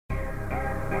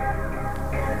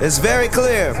It's very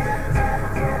clear.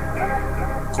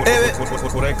 Ribbit.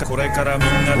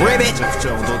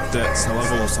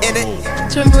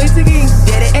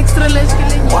 Extra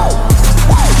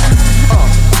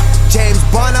James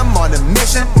Bond, I'm on a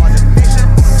mission.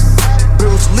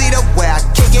 Bruce Lee, the way I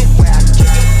kick it.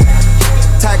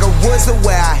 Tiger Woods, the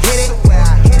way I hit it.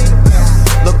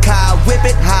 Look how I whip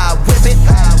it, how I whip it.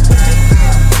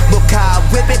 Look how I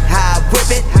whip it, how I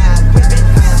whip it.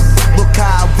 Look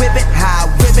how I whip it, how I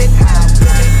whip it.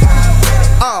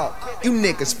 Oh, you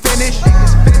niggas finished?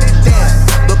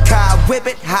 Damn, look how I whip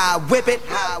it, how I whip it.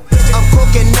 I'm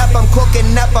cooking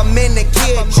up, I'm in the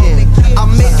kitchen. I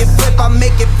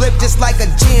make it flip just like a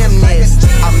gymnast.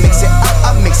 I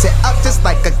mix it up just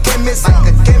like a chemist.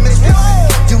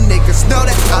 You niggas know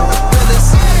that I'm the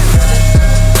realest.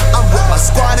 I'm with my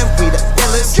squad and we the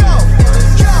illest.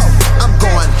 I'm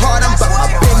going hard, I'm about my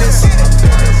business.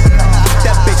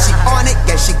 That bitch, she on it,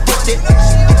 yeah, she gifted.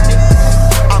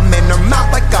 I'm in her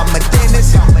mouth like I'm a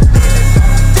dentist.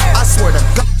 I swear to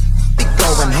God, be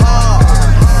going hard.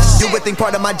 You would think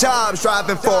part of my job's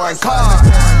driving foreign cars.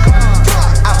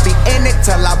 I be in it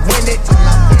till I win it.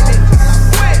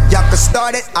 Y'all can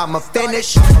start it, I'ma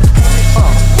finish.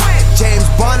 James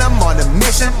Bond, I'm on a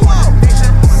mission.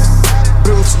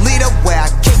 Bruce Lee, the way I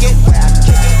kick it.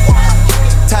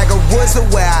 Tiger Woods, the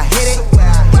way I hit it.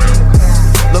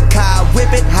 Look how I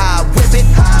whip it, how I whip it.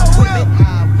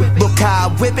 Look how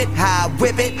I whip it, how I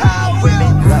whip it.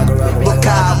 Look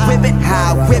how I whip it,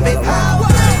 how I whip it.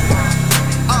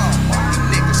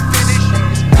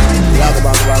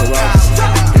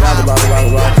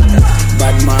 Rock.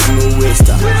 Bad man, no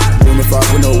waster. Don't fuck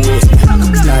with no waster.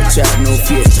 Snapchat, no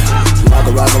fiesta.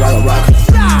 Rock.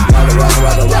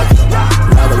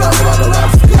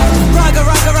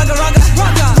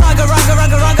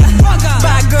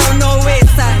 Bad girl, no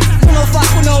waste time. No fuck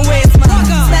with no waste man.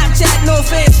 Snapchat, no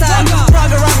FaceTime.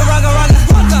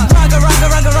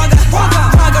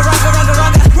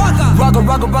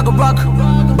 Rock.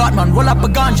 Batman, roll up a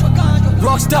ganja.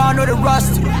 Rockstar, know the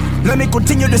rust. Let me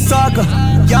continue the saga.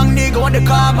 Young nigga on the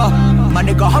karma. My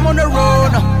nigga, I'm on the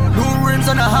road. New rims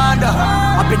on the Honda.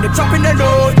 I've been the trap in the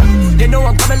road. They know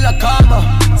I'm coming like karma.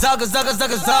 Zaga.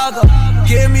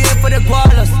 Give me in for the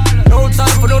koalas. No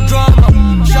time for no drama.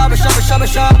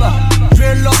 Shabba.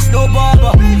 Dreadlocks, no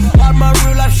barber. Got my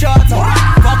real life shotter.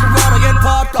 Walk around and get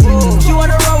popped up. She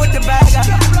wanna roll with the bagger.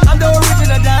 I'm the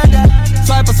original dada.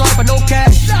 Swipe, no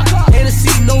cash. Hennessy,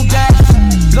 no dash.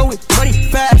 Blow it, money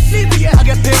fast. I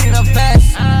get paid and I'm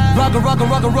fast. Rock.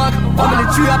 I'm in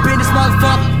the tree up in this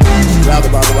motherfucker.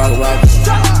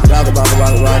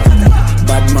 Rock.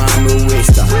 Bad man, no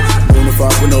waster. Don't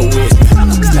fuck with no waster.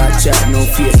 Snapchat, no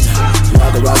fiesta.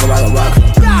 Rock.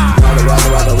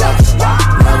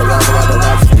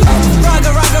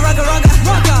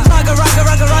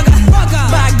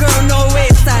 Bad girl, no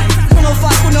waste time. No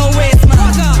fuck with no waste man.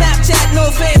 Snapchat, no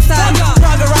FaceTime.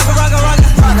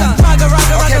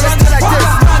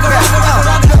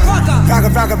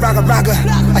 Raga.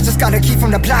 I just got a key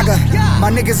from the blogger. My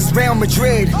niggas is Real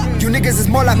Madrid. You niggas is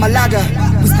more like Malaga.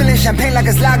 We spilling champagne like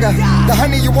it's lager. The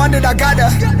honey you wanted, I got her.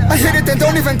 I hit it, then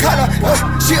don't even call her.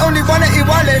 She only wanna eat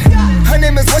wallet. Her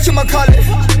name is whatchamacallit.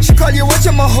 She call you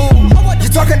whatchamaho. You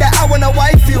talking that I wanna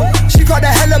wife you. She called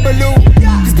that hella balloon.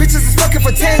 These bitches is fucking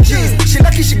for 10 G's. She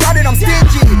lucky she got it, I'm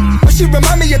stingy. But she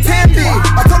remind me of Tambi.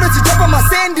 I told her to jump on my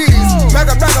sandies.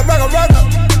 Raga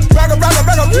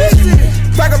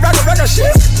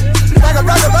shit. Raga,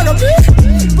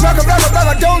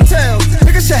 don't tell.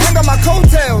 Niggas should hang on my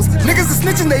coattails. Niggas is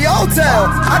snitching, they all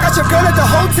tell. I got your girl at the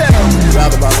hotel.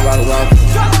 Raga.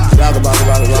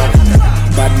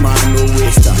 Bad man, no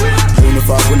waster. Don't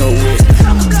fuck with no waster.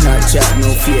 Snapchat, no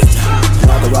fiesta.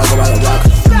 Raga.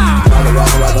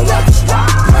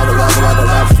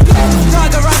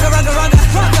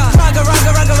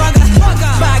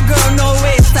 Bad girl, no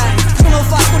waste time. No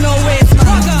fuck with no waste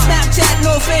man. Snapchat,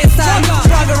 no FaceTime.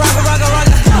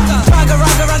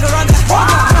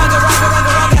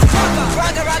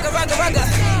 Raga.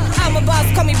 I'm a boss,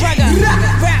 call me brother.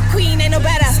 Rap queen, ain't no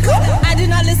better. I do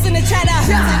not listen to chatter.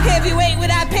 Heavyweight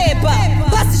without paper.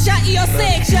 Bust a shot in your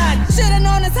section. Should've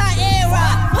known it's hot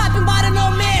era. Popping bottle,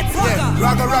 no meds.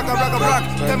 Rock.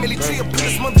 Family tree up in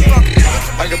this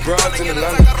motherfucker. I got broads in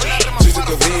Atlanta. She's a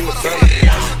Dovine, my family.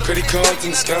 Credit cards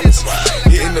and the scammers.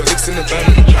 Hitting the licks in the van.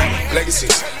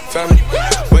 Legacies, family.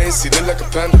 Wait and see, look like a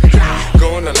panda.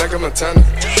 Going out like a Montana.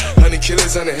 Honey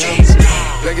killers on the helmets.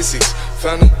 Legacies,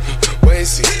 family. Wait and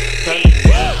see, family.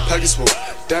 Pockets full,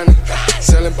 Danny.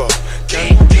 Selling ball,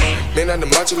 candy. Man on the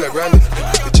macho like Randy.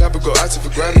 The chopper go out to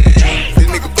for granted. This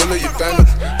nigga bullet your bandit.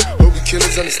 Hope you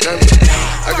killers understand me.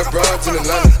 I got broads in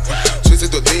Atlanta. Twisted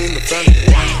the lean in the family.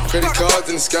 Credit cards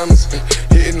and the scammers,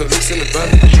 hitting the licks in the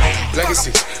van.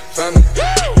 Legacy, family,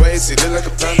 why is he look like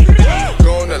a panda?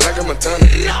 Going out like a Montana,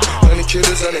 honey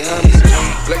killers, honey hammers.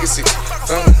 Legacy,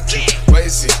 family, why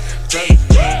is he family?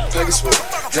 Package full,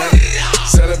 Danny,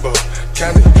 selling ball,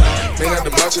 candy. Man out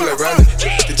the macho like Randy,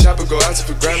 the chopper go out to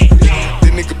for granted.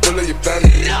 This nigga pull up your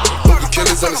bandit, hope the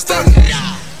killers understand me.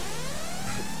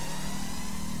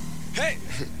 Hey!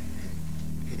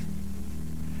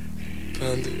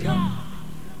 Panda,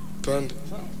 panda,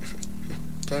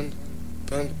 panda,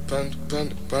 panda, panda,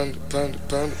 panda, panda, panda,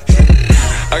 panda.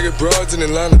 I get broads in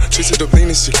Atlanta, twisted up lean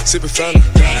and shit, sippin' fountain.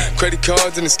 Credit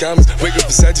cards and the scammers, wake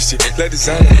up beside your shit, let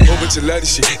designer, whole bunch of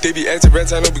lattice shit. They be acting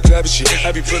rats, I know we clapping shit.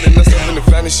 I be pulling us up in the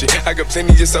finest shit. I got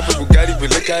plenty of stuff with Bugatti,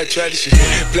 but look how I tried this shit.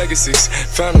 Black is 6,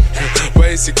 found him.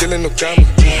 Why is he killing no comma?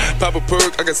 Pop a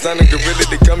perk, I got stunning gorilla,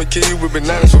 they come and kill you with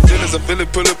bananas. For feelings, I feel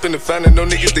it, pull up in the fountain. No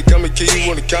niggas, they come and kill you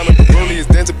on the comment. But Broly is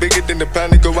dancing bigger than the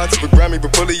pound. They go out to the Grammy,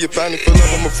 but pull it, your pound, pull up,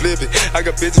 I'ma flip it. I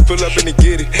got bitches, pull up and they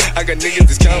get it. I got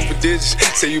niggas that's counting for digits.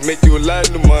 Say you make you a lot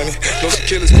of money. No some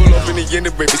killers pull up in the end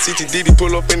of baby. CTDD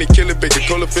pull up in the killer baby.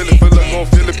 Cola fill it, pull up, gon'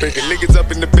 fill it baby. Niggas up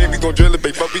in the baby, gon' drill it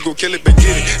baby. Fuck, we gon' kill it baby,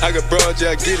 get it. I got broad,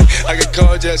 yeah, I get it. I got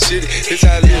cards, yeah, I shit it. It's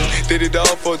how I live. Did it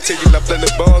all for a ticket. I play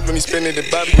the bombs when he spinning the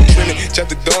Bobby gon' trend it. Chop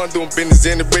the dawn, doing business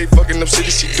in the break. Fucking up shit,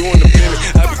 she doing the minute.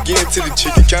 I begin to the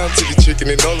chicken, count to the chicken,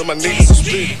 and all of my niggas are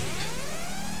split.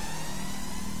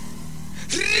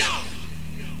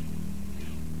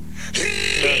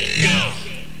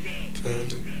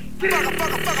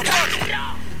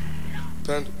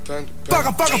 Fuck,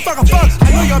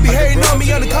 I know y'all be hating on me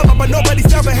undercover, but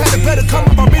nobody's ever had a better come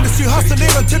up. I'm in the street hustling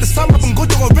until the summer. I'm good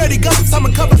to already got some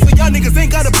summer covers, so y'all niggas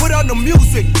ain't gotta put out no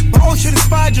music. My old shit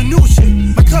inspired your new shit.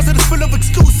 My cousin is full of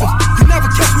exclusives. You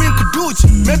never catch me in Caduce,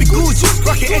 maybe Gucci.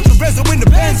 Rockin' extra resin in the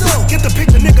Benzo. Get the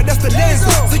picture, nigga, that's the lens.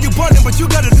 So you ballin', but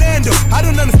you gotta land up. I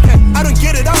don't understand, I don't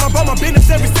get it. I'm about my business,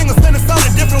 every single sentence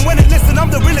sounded different. When it listen, I'm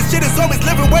the realest shit is always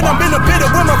living. When I'm in the pit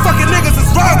of where my fucking niggas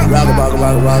is rockin'.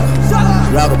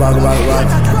 Rock.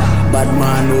 Bad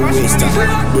man, no waster.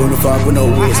 Don't fuck with no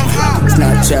waster.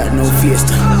 Snapchat, no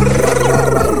fiesta.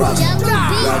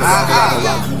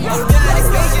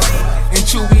 And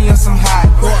Chewy on some hot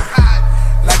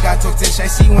like I told Tish, I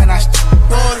see when I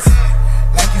boys.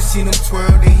 Like you seen him twirl,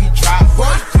 then he drop.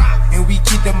 And we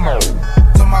keep them all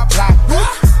to my block.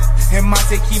 And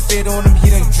Monte keep it on him,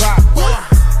 he done drop.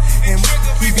 And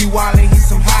we be wildin', he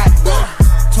some hot.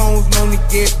 Tones known to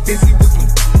get busy with me.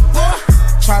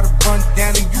 Try to run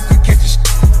down and you can catch a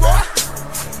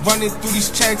running through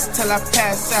these checks till I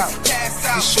pass out.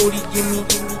 The shorty give me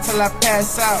till I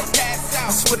pass out. I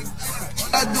swear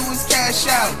all I do is cash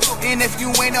out. And if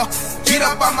you ain't up, get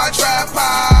up on my trap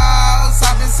house.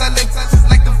 I've been selling since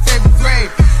like the 5th grade.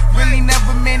 Really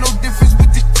never made no difference with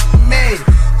the made.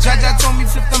 Jaja told me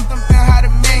flip them how to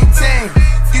maintain.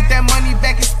 Get that money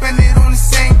back and spend it on the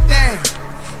same thing.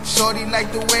 Shorty like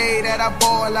the way that I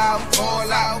ball out.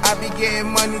 I be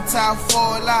getting money till I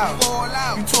fall out.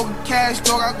 You talking cash,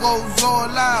 dog, I go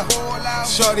all out.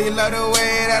 Shorty love the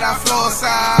way that I floss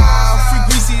out. Free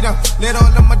greasy them, let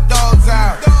all of my dogs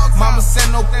out. Mama said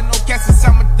no cats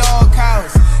inside my dog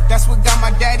house. That's what got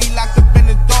my daddy locked up in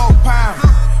the dog pound.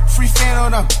 Free fan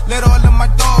on them, let all of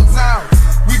my dogs out.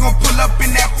 We gon' pull up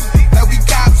in that like we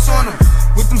cops on them.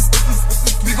 With them stickers,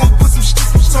 we gon' put some shit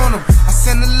on them. I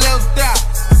send a little dot.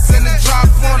 Send a drop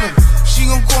on him. She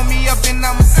gon' call me up and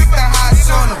I'ma stick the highs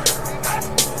on him.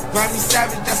 Grammy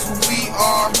Savage, that's what we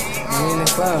are.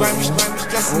 Grammy,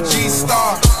 that's some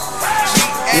G-Star.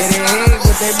 Yeah, they hate,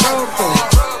 but they broke them.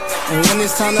 And when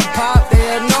it's time to pop, they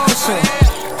have no shit.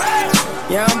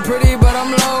 Yeah, I'm pretty, but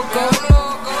I'm loco.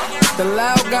 The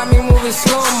loud got me moving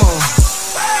slow-mo.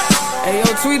 Hey,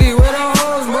 yo, Tweety, where the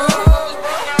hoes, bro?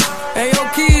 Hey, yo,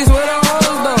 Keys, where the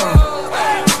hoes, though?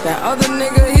 That other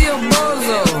nigga, he a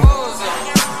bozo.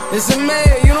 It's a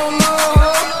mayor, you don't know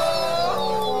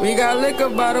her. We got liquor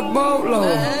by the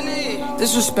boatload.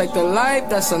 Disrespect the life,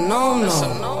 that's a no-no.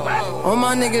 All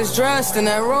my niggas dressed in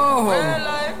that rojo.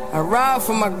 I ride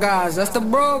for my guys, that's the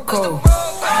bro code.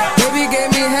 Baby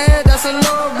gave me head, that's a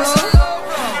low blow.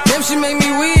 Damn, she make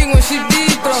me weak when she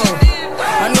deep throw.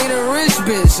 I need a rich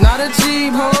bitch, not a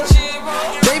cheap hoe.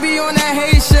 Baby on that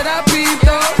hate shit, I peep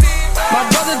though. My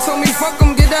brother told me fuck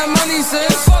him, get that money,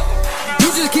 sis.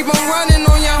 You just keep on running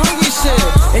on your hungry shit.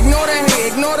 Ignore the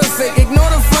hate, ignore the fake,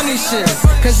 ignore the funny shit.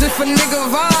 Cause if a nigga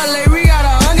violate, we got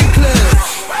 100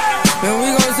 clips. Then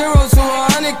we go 0 to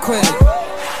 100 quid.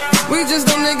 We just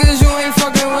them niggas you ain't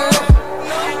fucking with.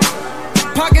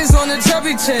 Pockets on the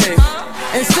chubby chick.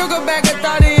 And still go back a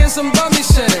 30 and some bummy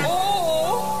shit.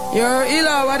 Yo,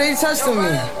 Eli, why they testing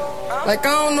me? Like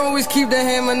I don't always keep the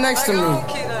hammer next to me.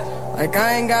 Like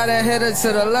I ain't got a header to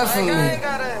the left of me.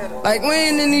 Like we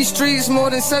ain't in these streets more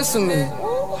than sesame.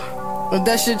 But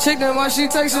that shit chick, then why she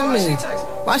texting me?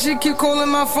 Why she keep calling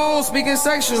my phone, speaking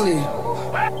sexually?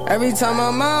 Every time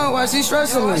I'm out, why she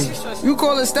stressing me? You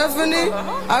call her Stephanie?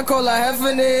 I call her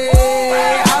Heffany.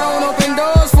 I don't open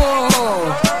doors for a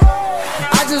hoe.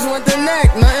 I just want the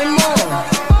neck, nothing more.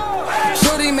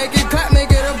 Shorty, make it clap,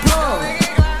 make it applaud.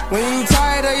 When you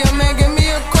tired of your man, give me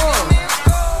a call.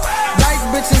 Like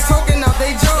bitches talking out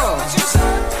they jaws.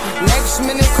 Next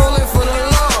minute calling for the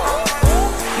law.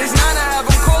 This 9 to have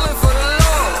them calling for the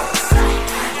law.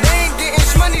 They ain't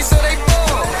getting money, so they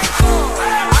ball.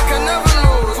 I can never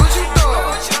lose, what you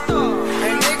thought?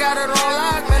 And they got it on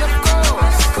lock, man, of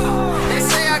course. They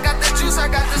say I got the juice, I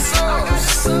got the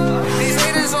sauce. These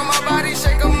haters on my body,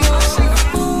 shake them off.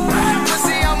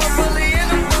 Pussy, I'm a bully in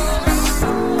the box.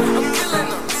 I'm killing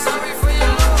them, sorry for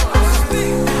your loss.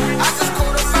 I just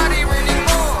called a body Randy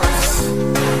Moss.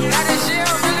 Now this year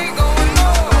I'm really going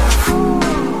off.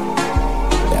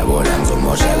 Ja, wohl an so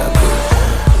Moschala gut.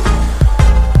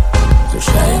 So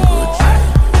schein gut.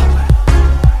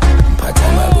 Ein paar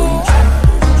Timer bunt.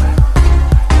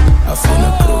 Auf so ne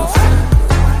Groove.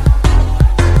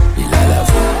 Die Lala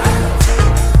Wu.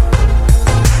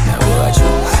 Na wo hat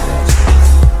Schuss?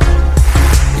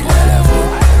 Die Lala Wu.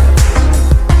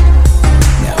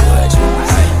 Na wo hat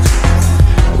Schuss?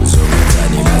 So mit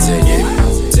Animation.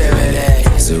 Tebele.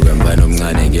 So gamba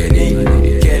nomncane ngeni.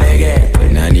 Kelege.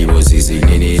 Nani bosisi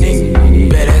nini ning.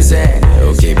 Bereze.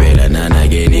 Okay bela nana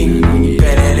gening.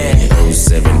 Berele.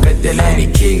 07 Betelani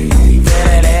King.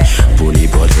 Berele. Puli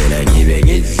potela ngibe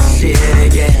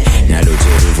ngishireke. Nalo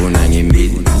tshefuna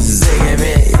ngimbili.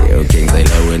 Zegebe. Okay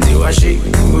ngicela wenziwa shik.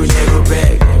 Kunye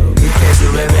kubheka. Ngikhethe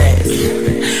ubebe.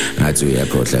 Ngathi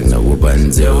uyakhohlwa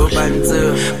kunokubantu.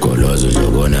 Golozo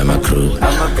uzobona ama-crew.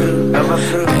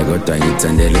 Kodwa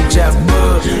ngithandela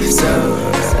ukujabula. So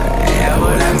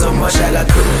yabona ngizomosha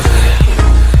kakhulu.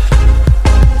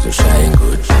 Zoshaya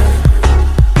ingutsha.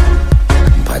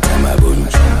 Mphatha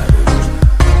amabunja.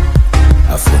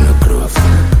 Afuna ugroove.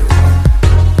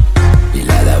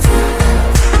 Ilala vu.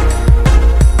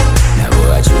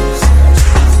 Nabo ajuice.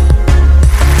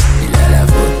 Ilala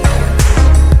vu.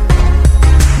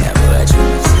 Nabo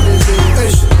ajuice.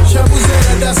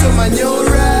 Shabuzela that's my new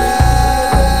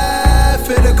rap.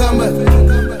 Feel combat.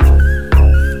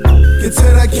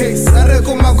 Gitera case.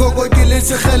 Areko magogo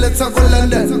kilitsi kheletsa ko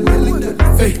London.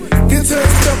 Hey, gitera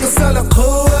stop sala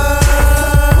khoa.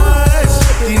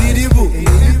 Dinidibu.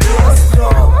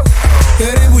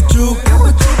 Teribu chuk.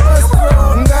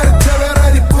 Ngari tabera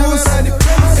di boost.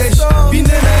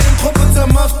 Binena in khopotsa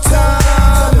mafta.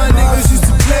 My niggas used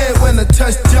to play when I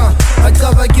touched down. I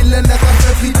cover kilenda ka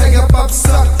fefi take a pop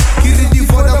sock. Kiridi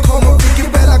Vodacom o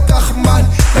big bella kahman.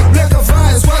 Like black of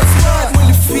eyes, what's what?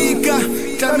 Will fika.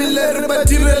 Kamilere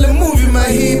batirele movie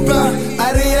mahipa.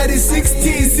 Are the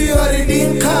 60s, see already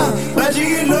in car.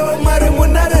 Bajilo mare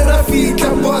monare Rafika,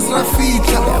 boss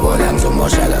Rafika. Yabona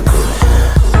ngizomosha kakhulu.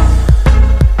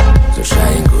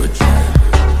 Zoshaya ingutsha.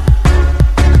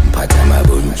 Mphatha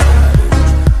amabunja.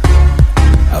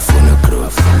 Afuna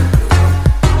ugroove.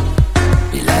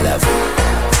 Ilala vu.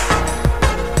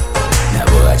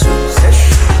 Nabo ajuice.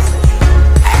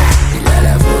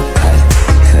 Ilala vu.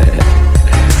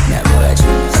 Nabo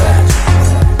ajuice.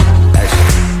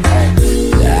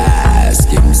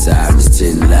 Skim Sam's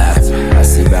tin lap.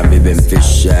 Asibambi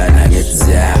bemfishana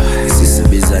ngezaa.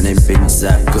 Sisibiza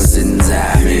nempinsa kosinza.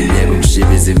 Milego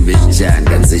mshibizi mbijana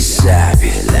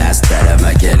kanzishabi. Last time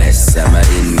makele sama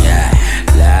inya.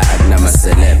 La na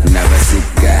maseleb na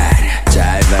basikari.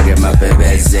 Jaiva ke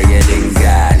mabebe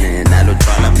zegelingane.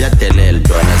 Nalutfala byatelele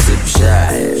dona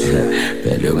sipshaye.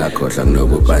 Phela ungakhohlwa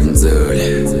kunokubanzule.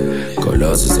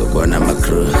 Golozo uzobona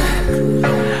ama-crew.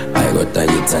 Hayi kodwa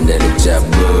ngithandela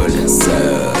ukujabula. So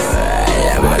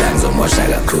yabona ngizomosha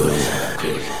kakhulu.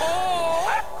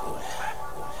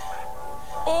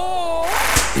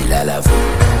 Ilala vu.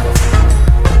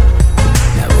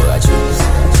 Nabo ajuice.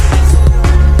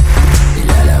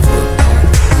 Ilala vu.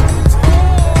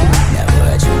 Nabo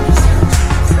ajuice.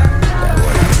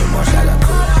 Yabona ngizomosha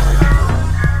kakhulu.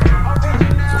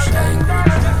 Zoshaya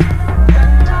ingutsha.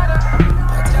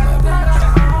 Mphatha amabunja.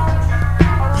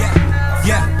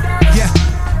 Yeah.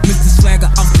 Mr.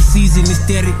 Swagger of the season is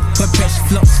steady. Perpetual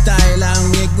flow style,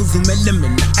 angeke uzumele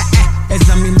mina.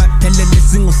 Ezami maphelele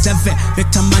zingu-7.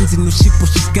 Betha manzi noshipho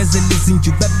shisigezele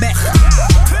izinjubebe.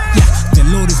 Yeah, the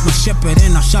Lord is my shepherd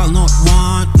and I shall not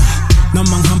want.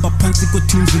 Noma ngihamba phansi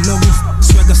ko-TiNGz HiPHop.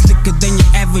 Swagger slicker than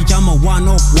your average, I'm a one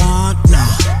of one. Nah.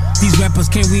 These rappers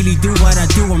can't really do what I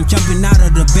do. I'm jumping out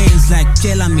of the bands like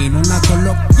Jellamine.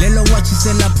 Unakolok, Lelo watch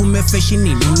la pume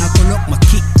fashioning. Unakolok, my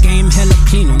kick game hella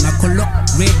clean. Unakolok,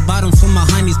 red bottoms for my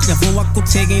honeys. Clever wako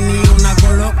taking me.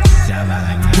 Unakolok,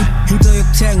 Hinto yok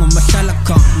tango mashala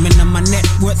ka. Mena my net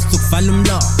worth to falum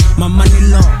law. My money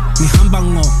law, mi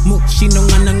hambango. Mu shino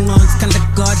nganangon. Skanda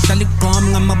god, shali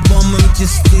gom. I'm a bomb, I'm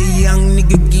just a young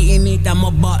nigga getting it. I'm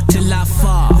about till I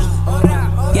fall.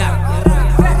 Yeah.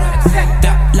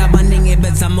 Labaning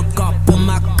ebeds, I'm a cop, oh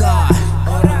my god.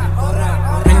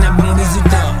 And I'm bang busy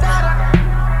dog.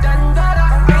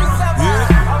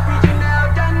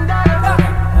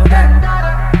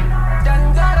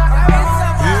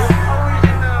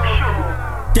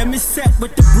 Get me set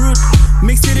with the brute,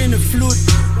 mix it in the flute.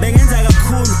 Bangins I got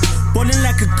cool, ballin'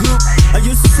 like a group. I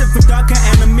used to sip for darker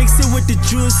and I mix it with the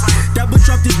juice. Double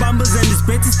drop these bombers and these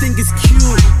bitches think it's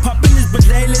cute. Poppin' these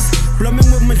badalas, blooming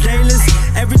with my dailies.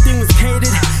 Everything was catered,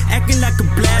 acting like a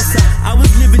blaster. I was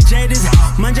living jaded,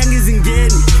 manjang isn't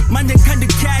getting. Manjang kinda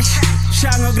cash,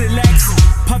 shang og relax.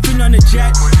 Popping on a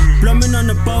jet, blooming on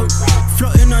a boat,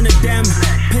 floating on a dam,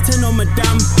 pitting on my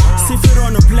dam, seafood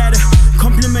on a platter,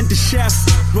 compliment the chef,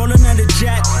 rolling on the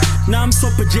jet. Now I'm so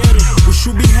pajero, we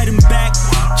should be heading back,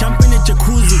 jumping in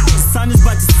jacuzzi, the sun is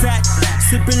about to set,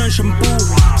 sipping on shampoo,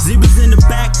 zebras in the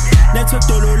back, network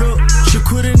dololo, she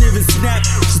couldn't even snap,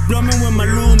 she's blooming with my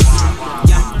looms.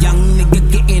 Young nigga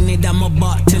getting it, I'm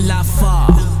about till I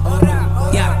fall.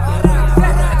 Yeah,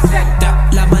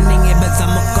 that labaning ebeds,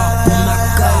 I'm a cop, oh my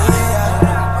god.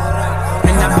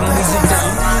 And I'm bang busy down.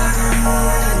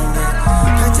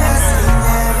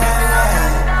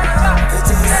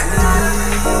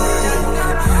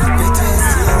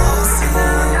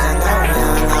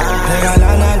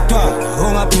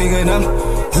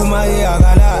 Huma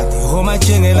yagaladi, huma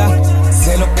chingela.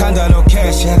 Zelo kanda no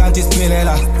cash, yaganti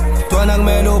spilela. Twana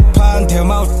kumele uphande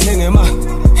mawuthenga ma.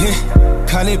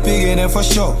 Khali bigene for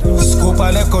sure. Scoop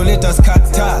le golita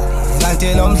skatta.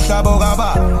 Kanti lo mhlaba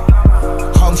kaba.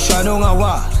 Hawumshana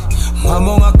ungawali.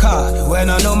 Mama ungakhali,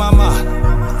 wena no mama.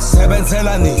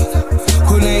 Sebenzela nini?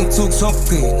 Kuney'nsuku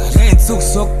zokugcina, ley'nsuku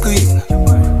zokugcina.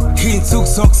 Iy'nsuku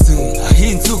zokusila,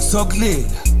 iy'nsuku zokulila.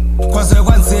 Kwaze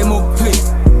kwanzima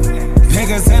ukuphila.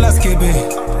 Bekezela skibi,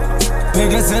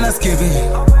 bekezela skibi,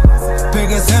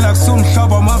 bekezela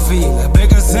kusumhlobo amavila,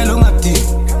 bekezela ungadingi,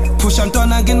 phusha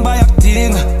mntwana kini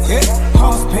bayakudinga.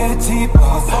 House petty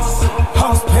boss,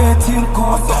 house petty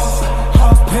nkosi,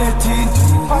 house petty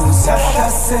nduku,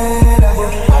 siyahlasela,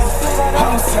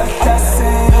 house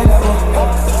siyahlasela,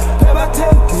 beba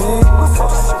tempe,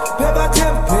 beba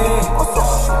tempe,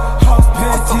 house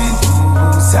petty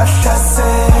nduku,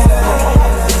 siyahlasela,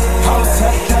 house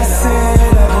siyahlasela.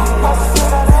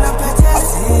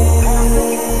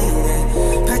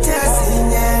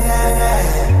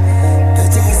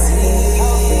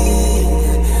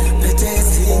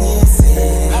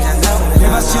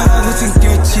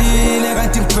 Ngechile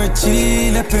kanti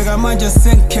ngibhejile pheka manje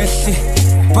sengikhehle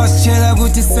basitshela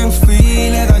ukuthi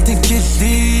sengifile kanti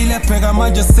ngidlile pheka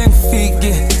manje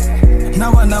sengifike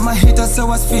nawa namahita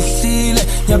sewasifihlile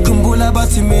ngiyakhumbula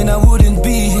bathi mina wouldn't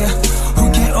be here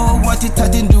okay oh wathi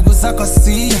thatha induku zakho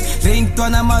siye le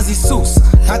ntwana mazisusa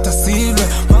hata silwe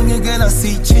wangekela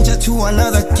siyitshintshe to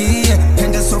another gear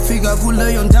phinde sofika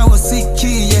kuleyo ndawo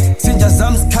sikhiye sinja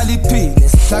zami sikhaliphile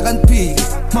sihlakaniphile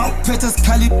mawuphethe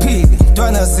sikhaliphile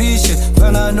ntwana zishe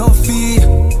ntwana nofear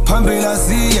phambili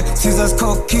aziye siza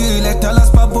sikhokhile dala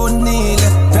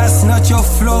sibabonile that's not your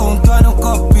flow ntwana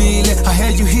ukopile I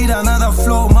heard you hit another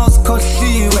flow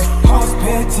mawusikhohliwe house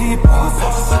petty boss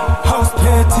house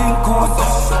petty nkosi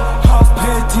house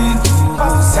petty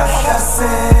nduku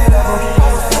siyahlasela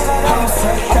house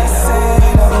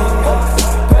siyahlasela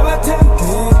beba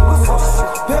tempe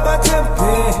beba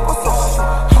tempe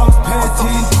house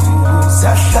petty nduku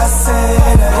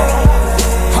siyahlasela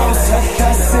house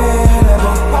siyahlasela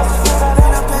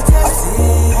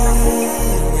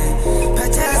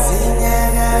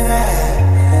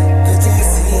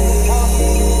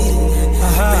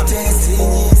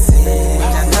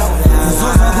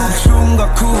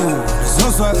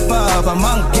Zozwa baba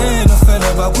mangena fele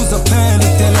bakuzophela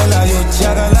itelela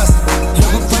yojakalasa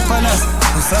yokupapalasa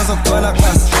usazogcwala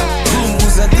kasi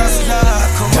umbuze kasi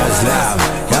lakho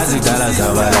yazidala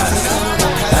zabalasa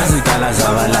yazidala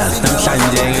zabalasa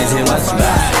namhlanje ngithi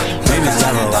kwasibala baby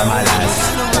sabo kwamalasa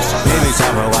baby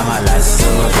sabo kwamalasa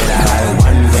phela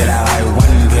kayi-1 phela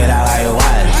kayi-1 phela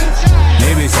kayi-1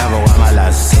 baby sabo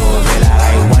kwamalasa phela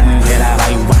kayi-1 phela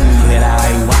kayi-1 phela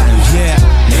kayi-1 yeah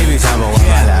baby sabo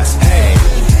kwamalasa hey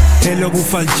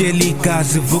elokufa lijela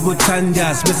igazi vuka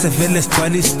uthandazi bese vele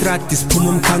sigcwala istrati siphuma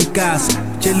umkhankaso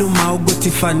tshela uma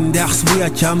ukuthi fandax buya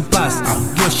jampas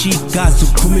yoshikazi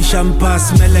uphuma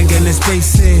ishampas mele ngene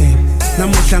space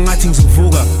namuhla ngathi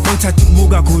ngizovuka ngithatha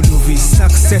ukubuka khuluvi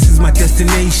success is my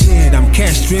destination I'm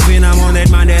cash driven I'm on that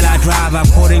Mandela drive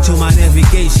according to my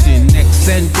navigation next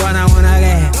cent I wanna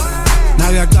get now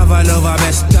you cover love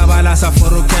best tabalasa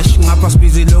for cash ngapha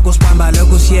busy loko spamba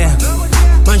loko yeah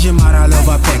manje mara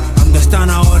love pack I'm the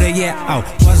stunner all the year out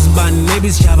was ban maybe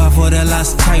shaba for the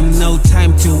last time no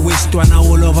time to waste one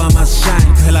all over must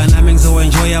shine phela nami ngizo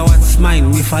enjoy what's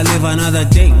mine if I live another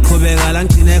day kubeka la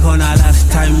ngcine khona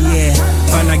last time yeah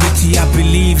bana ngithi I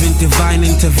believe in divine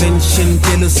intervention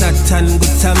tell Satan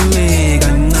kuthame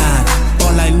kancane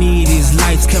all I need is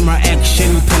lights camera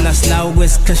action phela slow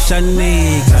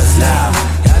kwesikhashane slow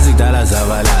yazi dala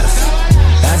zabalas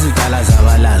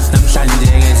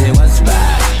namhlanje ngithi what's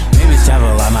bad maybe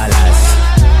chava kwamalas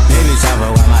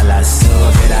so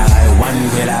phela I one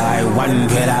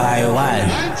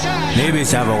maybe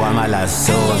chava kwamalas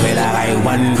so phela I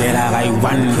one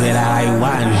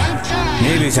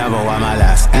maybe chava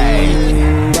kwamalas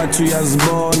bathu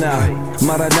yazibona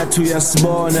mara nathu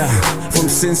yasibona from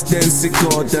since then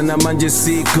sikoda namanje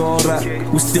sikora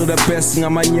we still the best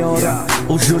ngamanyora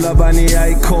udlula bani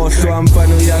ayikhohlwa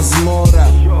mfana uyazimora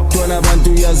tona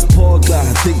abantu uyaziphoqa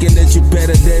thinking that you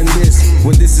better than this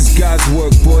when this is God's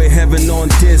work boy heaven on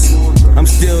this I'm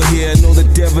still here know the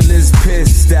devil is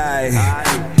pissed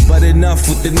but enough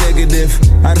with the negative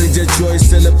I read your choice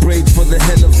celebrate for the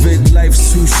hell of it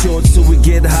life's too short so we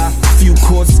get high few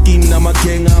court scheme now my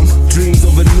gang dreams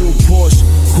of a new Porsche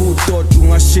who thought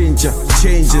ungashintsha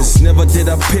changes never did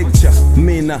I picture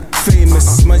mina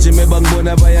famous manje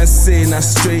mebangibona bayasena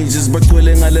strangers but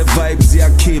wele ngale vibes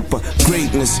yakhipha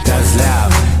greatness that's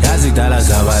loud yazi dala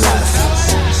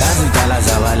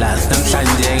zabalas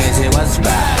namhlanje ngithi what's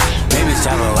bad maybe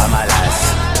chava kwamalas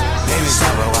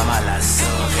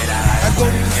I go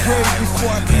to the grave before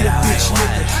I be a bitch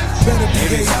nigga. Better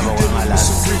behave, you dealing with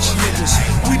some rich niggas.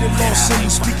 We the lost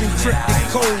sinners speaking cryptic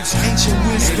codes. Ancient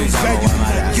wisdom, valuable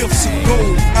like gifts of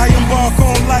gold. I embark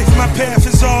on life, my path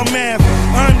is all math.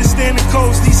 I understand the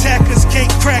codes these hackers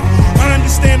can't crack. I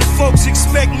understand the folks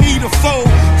expect me to fold.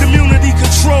 Community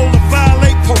control or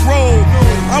violate parole.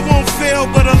 I won't fail,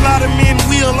 but a lot of men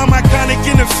will. I'm iconic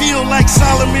in the field like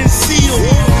Solomon's seal.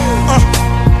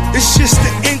 It's just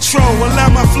the intro, allow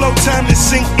my flow time to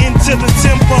sink into the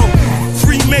tempo.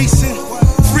 Freemason,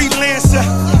 freelancer,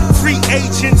 free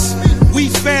agents, we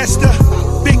faster.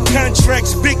 Big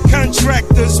contracts, big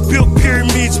contractors, built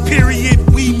pyramids, period,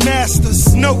 we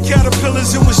masters. No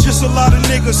caterpillars, it was just a lot of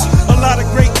niggas. A lot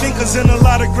of great thinkers and a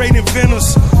lot of great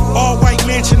inventors. All white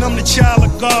mansion, I'm the child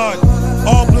of God.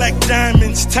 All black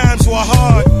diamonds, times were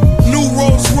hard. New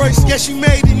Rolls Royce, guess you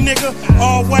made it, nigga.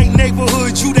 All white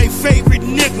neighborhood, you they favorite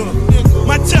nigga.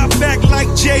 My top back like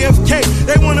JFK.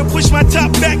 They wanna push my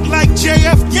top back like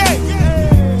JFK.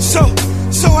 So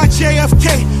I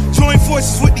JFK. Join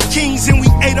forces with the kings and we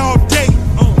ate all day.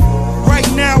 Right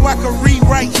now I can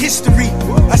rewrite history.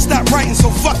 I stopped writing, so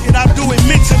fuck it, I'll do it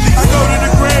mentally. I go to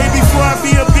the grave before I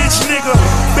be a bitch nigga.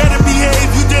 Better behave,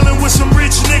 you dealing with some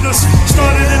rich niggas.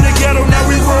 Started in the ghetto, now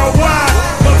we worldwide.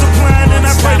 Multiplying and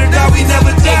I pray to God we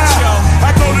never die.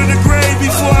 I go to the grave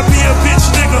before I be a bitch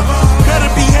nigga.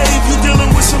 Better behave, you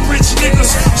dealing with some rich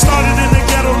niggas. Started in the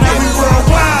ghetto, now we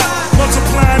worldwide.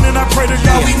 Multiplying and I pray to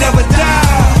God we never die.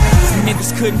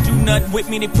 Niggas couldn't do nothing with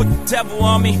me, they put the devil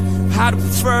on me. How the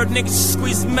preferred niggas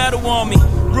squeeze the metal on me.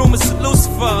 Rumors of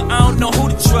Lucifer, I don't know who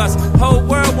to trust. Whole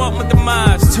world want my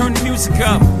demise, turn the music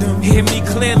up. Hear me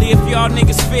clearly, if y'all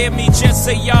niggas fear me, just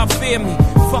say y'all fear me.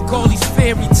 Fuck all these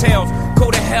fairy tales, go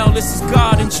to hell, this is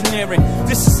God engineering.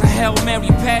 This is a Hail Mary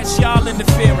pass, y'all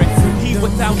interfering. He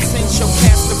without sin shall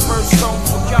cast the first stone.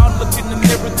 So y'all look in the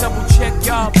mirror, double check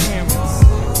y'all parents.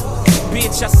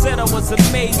 Bitch, I said I was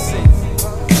amazing.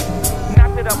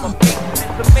 I'm amazing.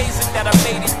 It's amazing that I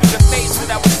made it through the phase that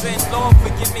I was in. Lord,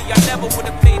 forgive me, I never would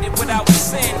have made it without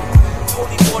sin.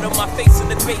 Holy water, my face in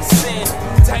the basin.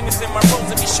 Diamonds in my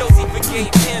rose, and he shows he forgave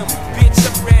him. Bitch,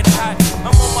 I'm red hot.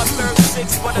 I'm on my third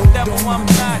six, but a devil I'm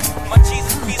not. My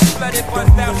Jesus peace flooded, but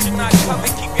thou should not cover.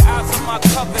 Keep your eyes on my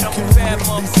covet. I'm a bad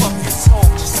motherfucker. So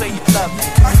just say you love me.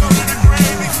 I go to the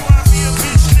grave before I be a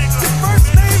bitch nigga. Your first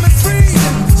name is free.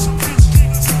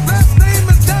 Last name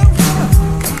is down.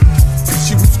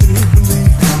 She would still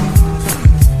believe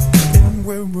in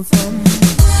where we're from.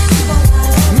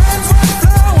 Man's white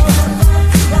flower,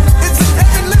 it's a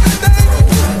heavy living thing.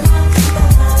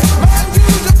 Mind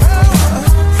use your power,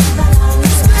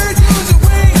 spirit use your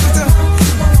wings.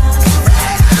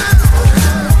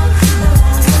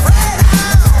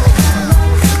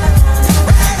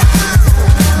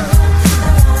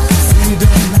 Freedom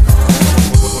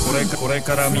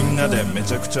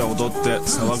Tja, odotte,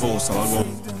 salago.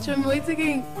 Tja, moeite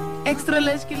ging. Extra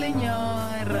lesje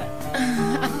lenyara.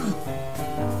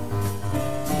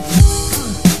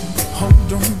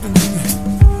 Hold on,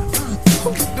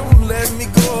 don't let me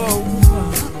go.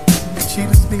 She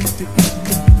just needs to eat.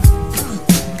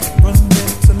 Run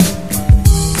into me.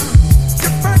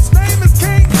 Your first name is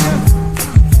King,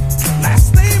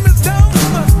 last name is Dumb.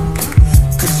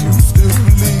 'Cause you still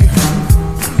believe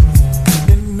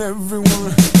in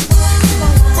everyone.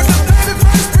 When the baby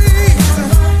first breathes,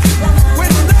 when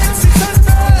the night sees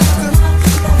undressed,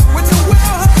 when the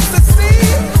world hugs the sea,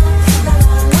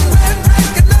 when man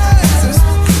recognizes.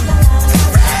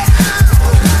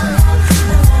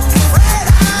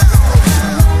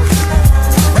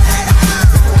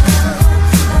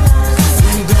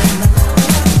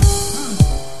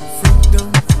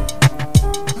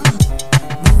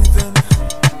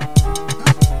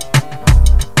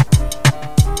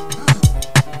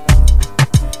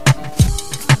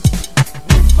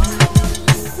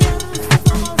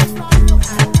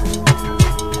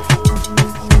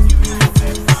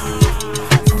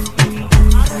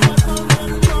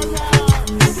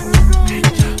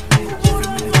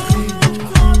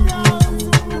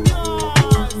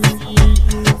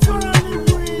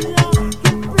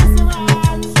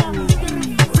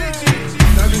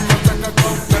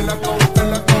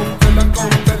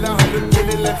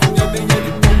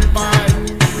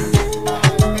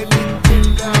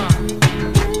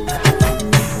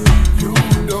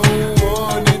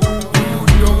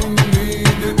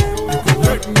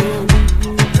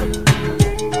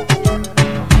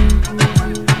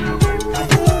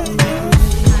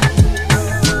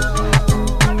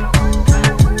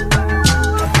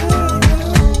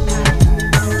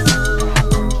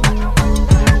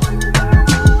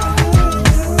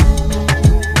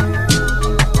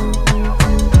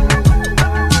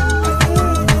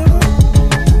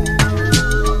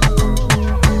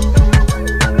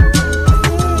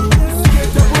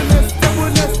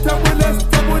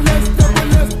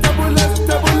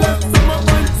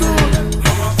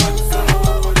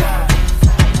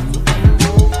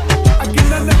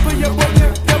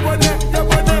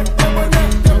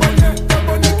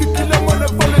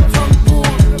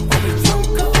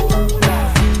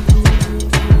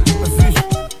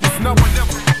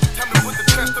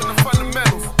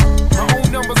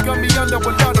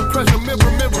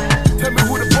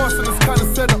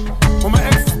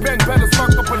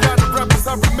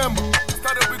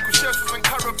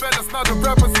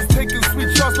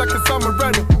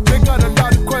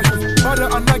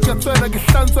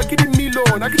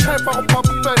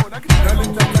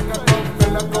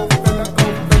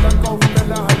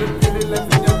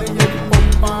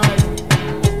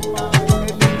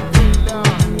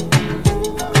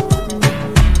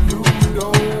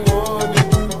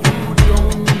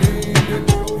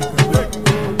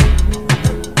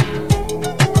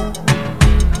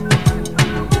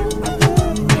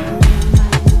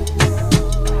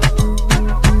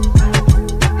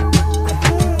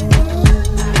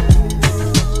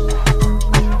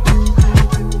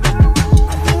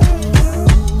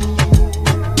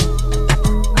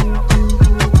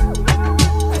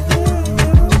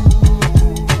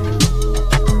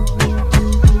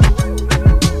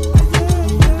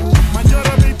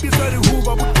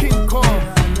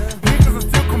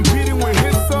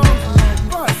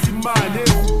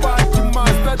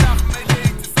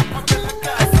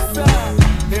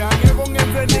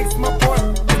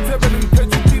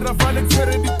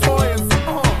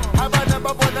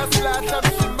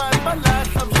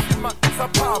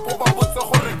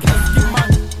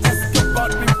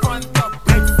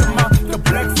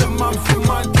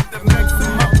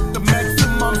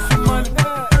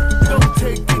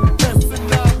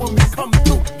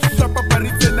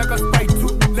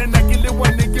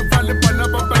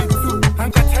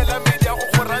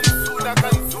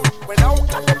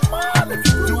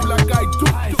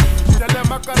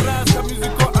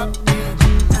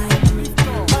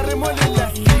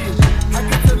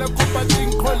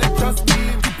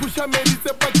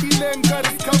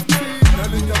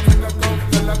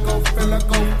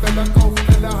 Fella go.